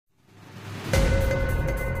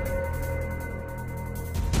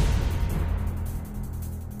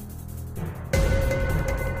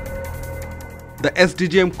The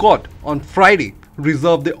SDJM court on Friday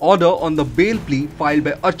reserved the order on the bail plea filed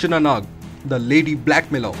by Archana Nag, the Lady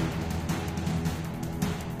Blackmailer.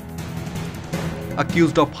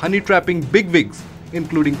 Accused of honey trapping bigwigs,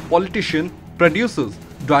 including politicians, producers,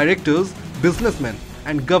 directors, businessmen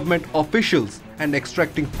and government officials, and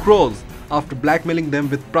extracting crores after blackmailing them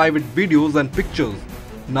with private videos and pictures,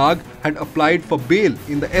 Nag had applied for bail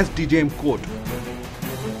in the SDJM court.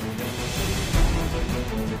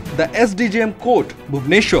 The SDJM court,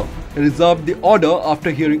 Bhubaneswar, reserved the order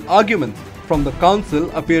after hearing arguments from the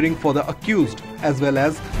counsel appearing for the accused as well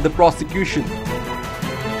as the prosecution.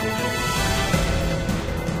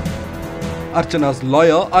 Archana's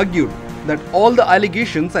lawyer argued that all the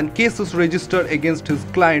allegations and cases registered against his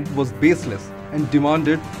client was baseless and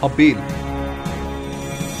demanded a bail.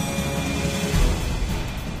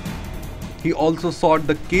 He also sought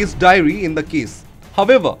the case diary in the case.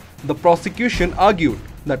 However, the prosecution argued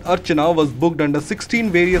that Archana was booked under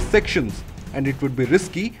 16 various sections and it would be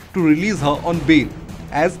risky to release her on bail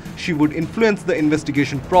as she would influence the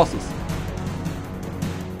investigation process.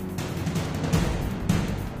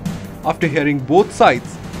 After hearing both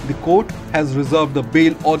sides, the court has reserved the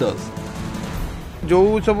bail orders.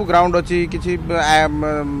 जो सब ground अच्छी किसी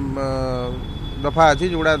दफा अच्छी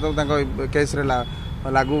जोड़ा तो case रे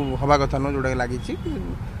लागू हवा कथा न जोड़ा लगी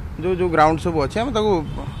जो ग्राउंड सब अच्छे आम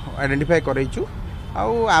आइडेंटिफाई करूँ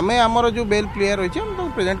आमे आमर जो बेल प्लेयर रही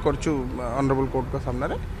है प्रेजेंट करछु ऑनरेबल कोर्ट का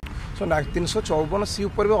सामने सो 354 सी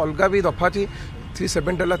ऊपर भी अलग भी दफा थी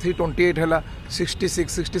 37 है 328 है 66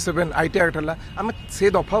 67 आईटी एक्ट है आम से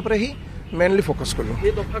दफा पर ही मेनली फोकस करूँ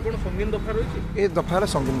ये दफा कौन संगीन दफा रही ये दफा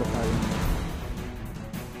संगीन दफा।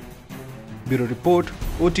 Bureau report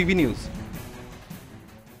OTV news.